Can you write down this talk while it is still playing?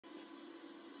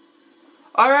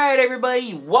Alright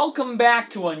everybody, welcome back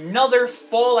to another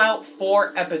Fallout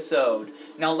 4 episode.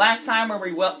 Now last time where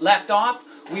we left off,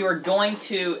 we were going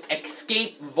to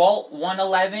escape Vault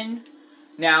 111.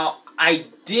 Now, I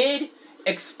did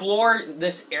explore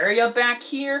this area back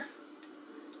here,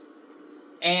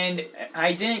 and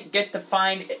I didn't get to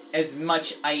find as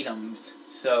much items.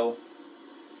 So,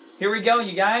 here we go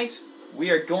you guys. We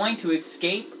are going to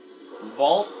escape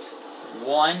Vault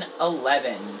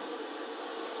 111.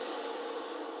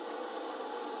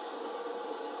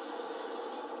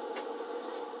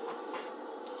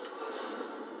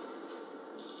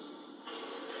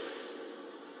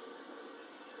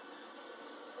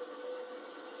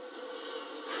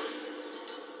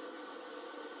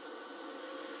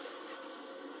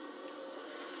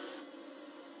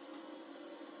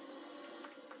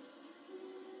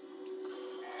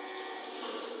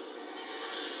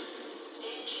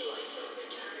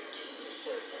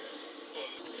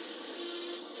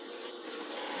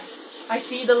 I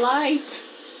see the light!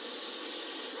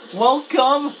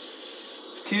 Welcome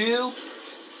to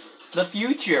the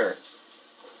future.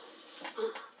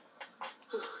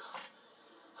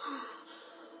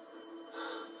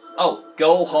 Oh,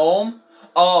 go home?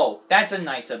 Oh, that's a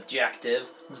nice objective.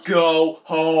 Go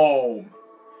home.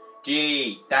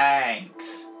 Gee,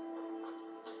 thanks.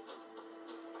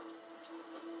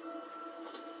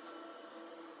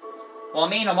 Well, I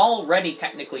mean, I'm already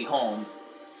technically home,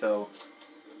 so...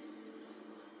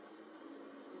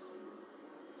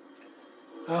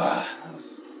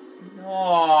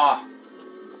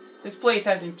 This place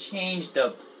hasn't changed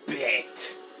a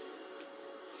bit.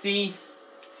 See?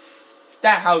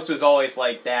 That house was always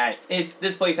like that.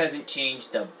 This place hasn't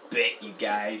changed a bit, you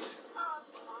guys.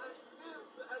 As I live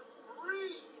and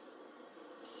breathe.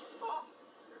 Oh,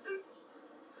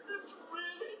 it's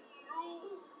really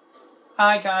you.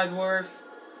 Hi, Cosworth.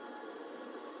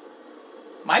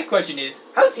 My question is,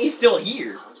 how's he still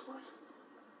here?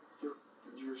 Cosworth?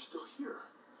 You're still here.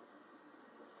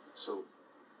 So,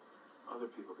 other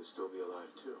people could still be alive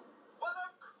too. Well,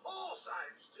 of course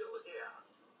I'm still here.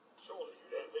 Surely you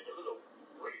don't think a little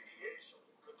radiation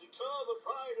could deter the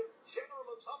pride of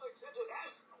General Atomics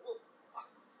International?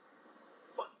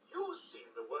 But you seem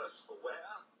the worse for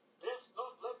wear. Best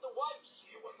not let the wife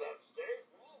see you in that state.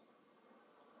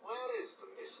 Where is the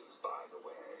missus, by the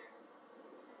way?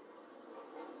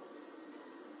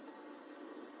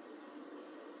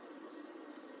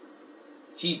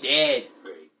 She's dead.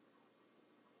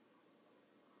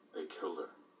 They killed her.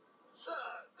 Sir,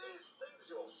 these things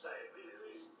you're saying,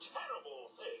 these terrible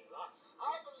things,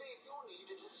 I believe you need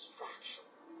a distraction.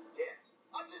 Yes,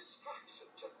 a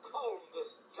distraction to calm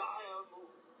this dire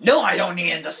mood. No, I don't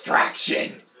need a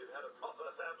distraction. We've had a proper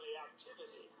family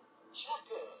activity.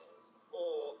 Checkers,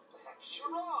 or perhaps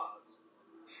charades.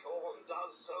 Sean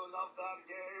does so love that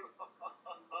game.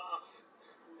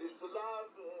 Is the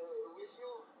lad with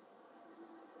you?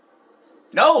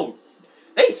 No!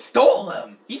 They stole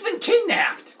him! He's been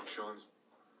kidnapped! Sean's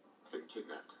been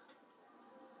kidnapped.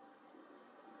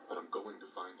 But I'm going to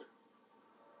find him.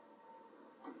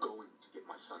 I'm going to get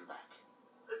my son back.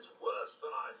 It's worse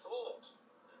than I thought.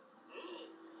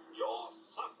 You're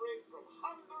suffering from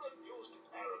hunger-induced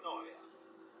paranoia.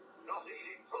 Not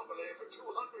eating properly for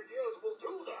 200 years will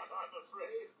do that, I'm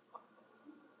afraid.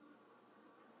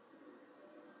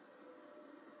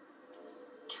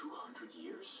 200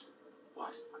 years?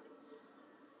 What?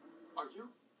 Are you?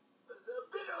 A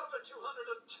bit over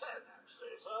 210,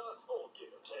 actually, sir. Or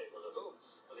give or take a little.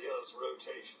 For the Earth's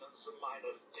rotation and some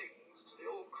minor dings to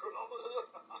the old chronometer.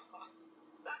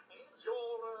 That means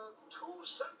you're 2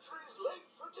 centuries late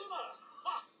for dinner.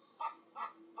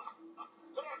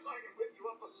 Perhaps I can whip you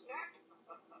up a snack?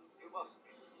 You must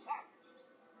be famished.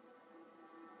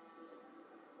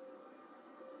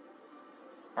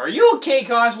 Are you okay,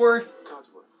 Cosworth?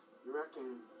 Codsworth, you're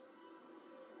acting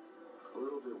a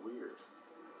little bit weird.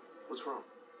 What's wrong?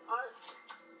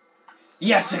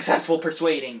 Yes, successful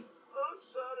persuading. Oh,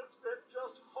 sir, it's been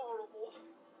just horrible.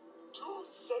 2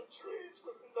 centuries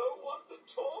with no one to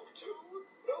talk to,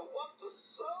 no one to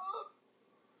serve.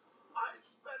 I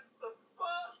spent the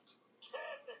first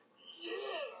 10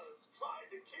 years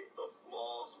trying to keep the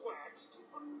floors waxed,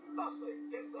 but nothing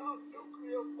gets out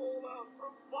nuclear fallout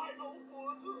from vinyl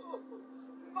wood.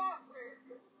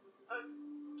 Nothing. And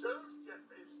don't get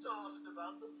me started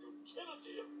about the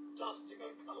futility of dusting a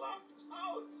collapsed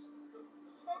house.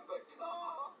 And the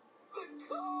car.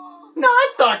 Not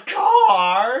the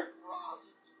car!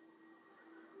 Rust.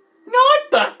 Not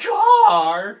the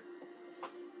car!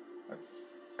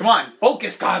 Come on,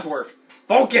 focus, Cosworth!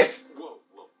 Focus! Whoa.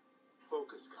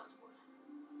 Focus, Codsworth.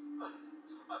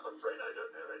 I'm afraid I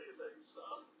don't know anything, sir.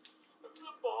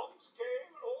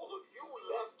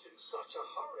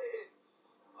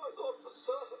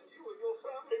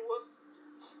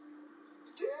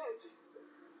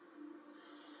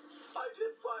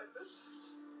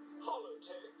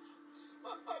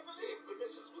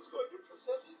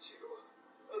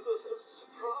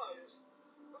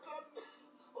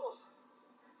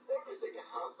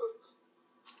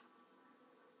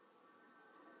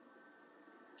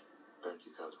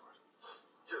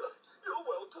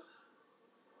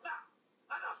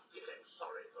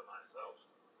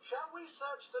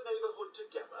 search the neighborhood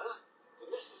together? The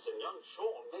missus and young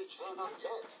Sean may turn up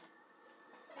dead.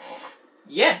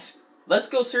 Yes, let's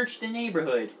go search the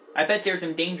neighborhood. I bet there's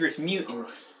some dangerous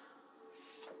mutants.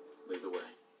 Lead the way.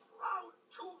 Proud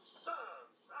to serve,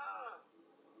 sir.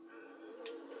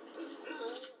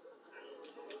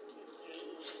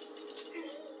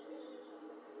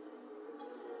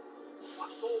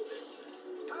 What's all this?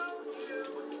 How do you...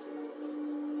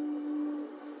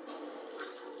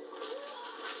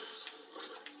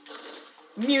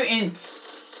 Mutant!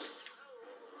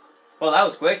 Well, that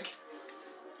was quick.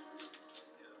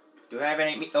 Do I have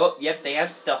any... Oh, yep, they have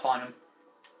stuff on them.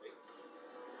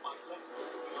 My sense is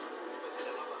in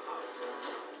another house.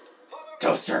 Follow me.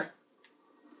 Toaster!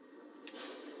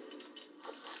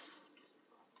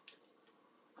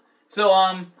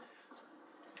 So,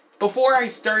 before I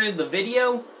started the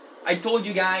video, I told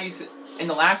you guys in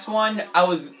the last one I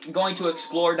was going to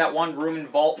explore that one room in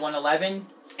Vault 111,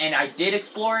 and I did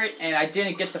explore it, and I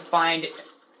didn't get to find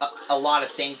a lot of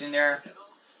things in there.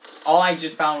 All I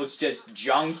just found was just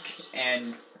junk,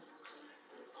 and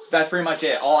that's pretty much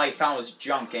it. All I found was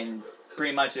junk, and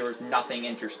pretty much there was nothing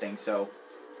interesting, so...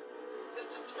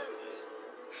 Mr. Tony.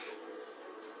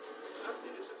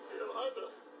 Family isn't real either.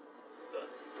 They're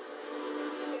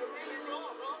really gone,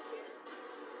 aren't they?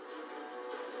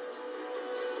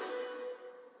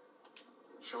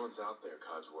 Sean's out there,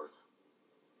 Codsworth.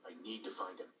 I need to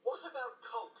find him. What about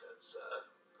Concord, sir?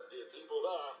 Plenty of people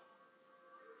there.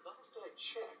 Last I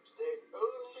checked, they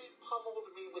only pummeled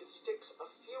me with sticks a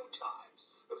few times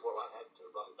before I had to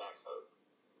run back home.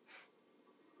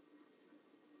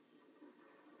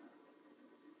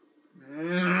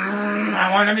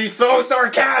 I want to be so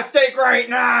sarcastic right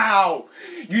now!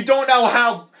 You don't know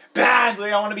how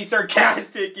badly I want to be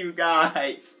sarcastic, you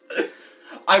guys!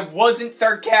 I wasn't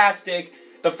sarcastic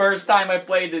the first time I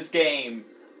played this game.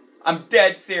 I'm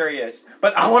dead serious.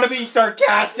 But I want to be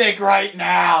sarcastic right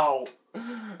now!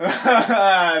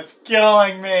 It's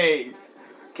killing me!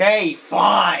 Okay,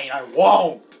 fine, I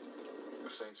won't!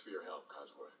 Thanks for your help,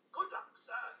 Codsworth. Good luck,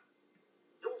 sir.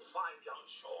 You'll find young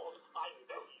Sean. I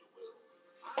know you will.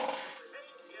 I'll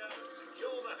remain here and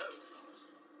secure the home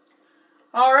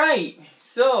front. Alright,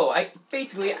 so I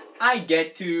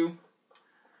get to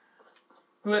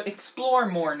explore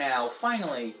more now,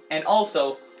 finally. And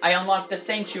also, I unlocked the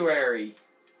Sanctuary.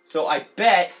 So I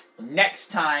bet next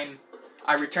time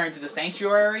I return to the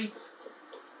Sanctuary,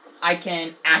 I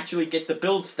can actually get to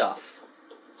build stuff.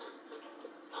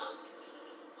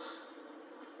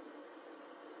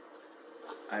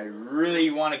 I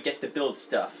really want to get to build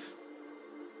stuff.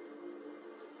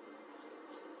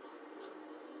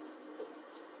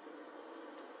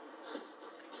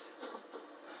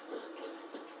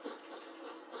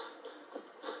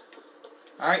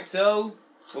 Alright, so,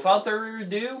 without further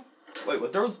ado... Wait,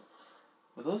 was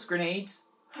those grenades?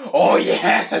 Oh,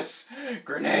 yes!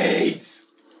 Grenades!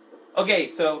 Okay,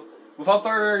 so, without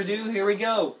further ado, here we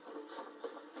go.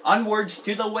 Onwards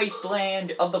to the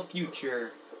wasteland of the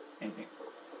future.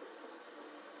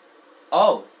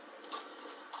 Oh.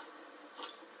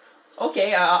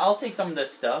 Okay, I'll take some of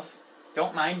this stuff.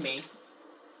 Don't mind me.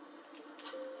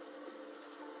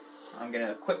 I'm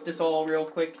gonna equip this all real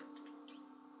quick.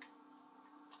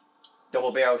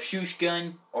 Double barrel shoosh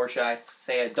gun, or should I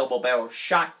say a double barrel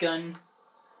shotgun?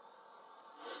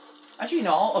 Actually,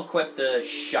 no, I'll equip the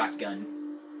shotgun.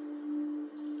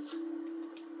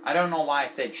 I don't know why I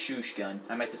said shoosh gun.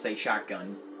 I meant to say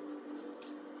shotgun.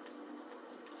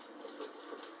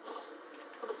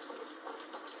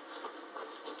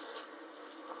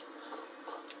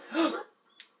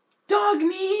 Dog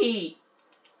meat!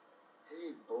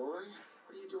 Hey, boy. What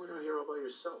are you doing out here all by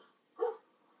yourself?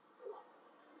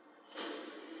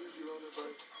 Use your own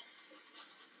advice.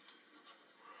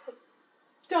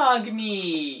 Dog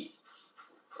meat!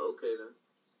 Okay, then.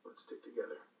 Let's stick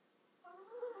together.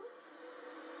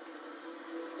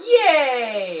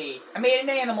 Yay! I made an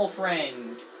animal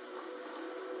friend.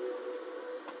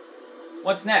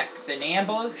 What's next? An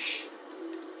ambush?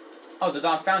 Oh, the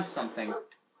dog found something. What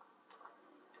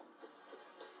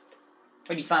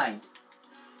did he find?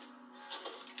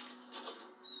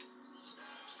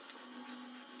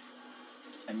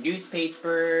 A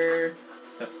newspaper.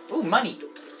 Ooh, money.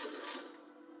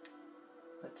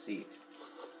 Let's see.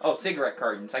 Oh, cigarette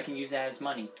cartons. I can use that as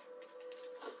money.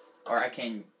 Or I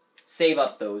can save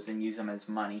up those and use them as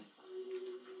money.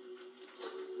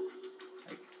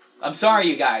 I'm sorry,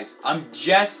 you guys. I'm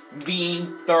just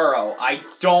being thorough. I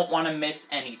don't want to miss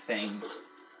anything.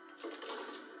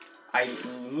 I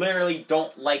literally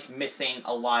don't like missing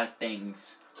a lot of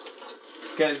things.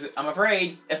 Because I'm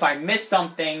afraid if I miss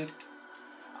something,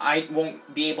 I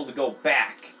won't be able to go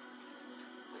back.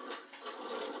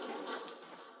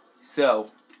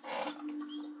 So,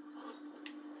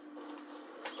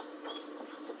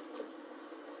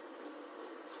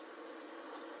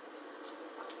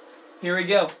 here we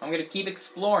go. I'm gonna keep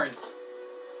exploring.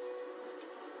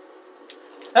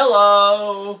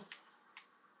 Hello!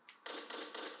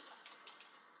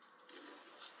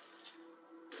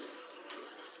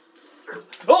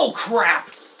 Oh crap!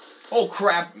 Oh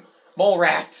crap! Mole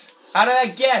rats! How did I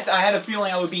guess? I had a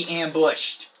feeling I would be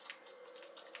ambushed.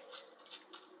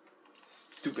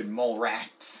 Stupid mole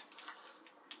rats.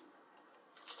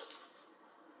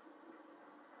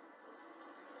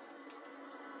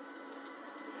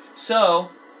 So,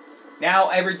 now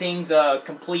everything's a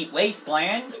complete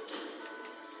wasteland.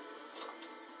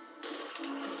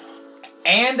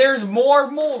 And there's more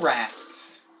mole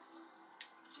rats.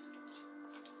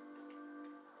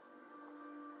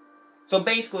 So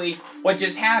basically, what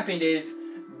just happened is,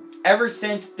 ever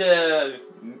since the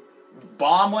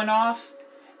bomb went off,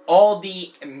 all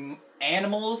the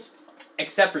animals,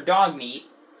 except for dog meat,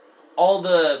 all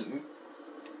the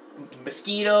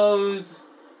mosquitoes,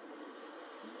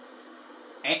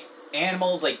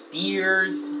 animals like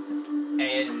deers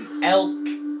and elk,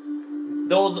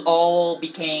 those all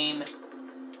became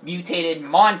mutated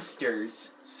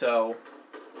monsters. So,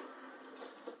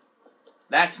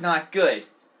 that's not good.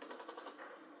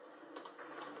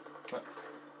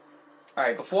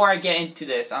 Alright, before I get into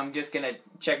this, I'm just gonna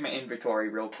check my inventory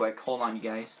real quick. Hold on, you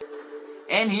guys.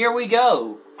 And here we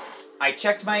go! I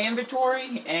checked my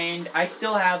inventory, and I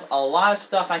still have a lot of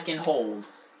stuff I can hold.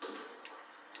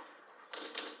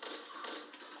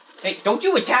 Hey, don't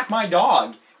you attack my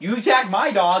dog! You attack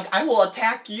my dog, I will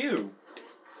attack you!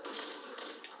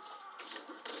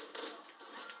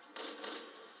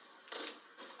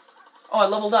 Oh, I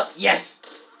leveled up! Yes!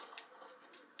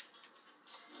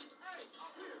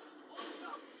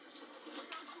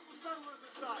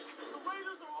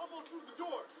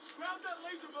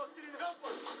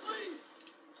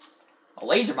 A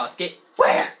laser musket?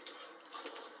 Where?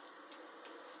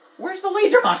 Where's the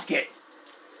laser musket?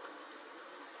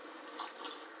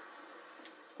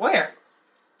 Where?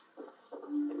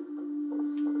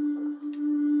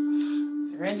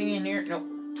 Is there anything in here? Nope.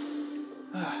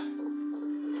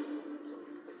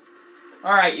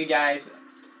 Alright, you guys.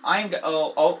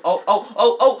 Oh,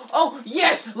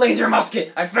 yes! Laser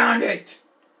musket! I found it!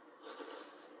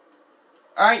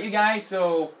 Alright, you guys,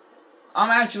 so I'm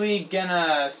actually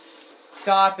gonna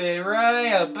stop it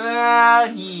right about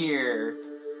here.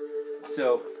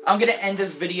 So, I'm gonna end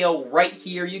this video right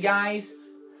here, you guys.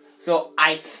 So,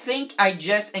 I think I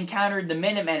just encountered the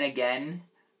Minutemen again,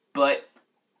 but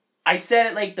I said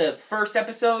it like the first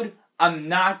episode, I'm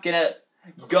not gonna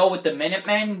go with the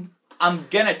Minutemen. I'm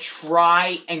gonna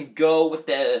try and go with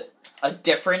a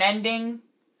different ending.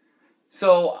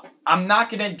 So, I'm not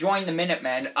gonna join the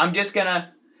Minutemen. I'm just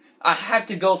gonna... I have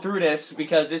to go through this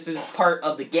because this is part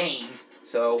of the game.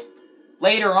 So,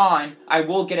 later on, I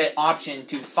will get an option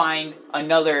to find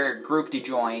another group to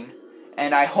join.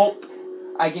 And I hope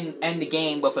I can end the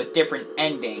game with a different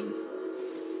ending.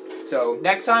 So,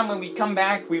 next time when we come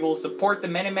back, we will support the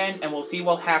Minutemen and we'll see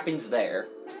what happens there.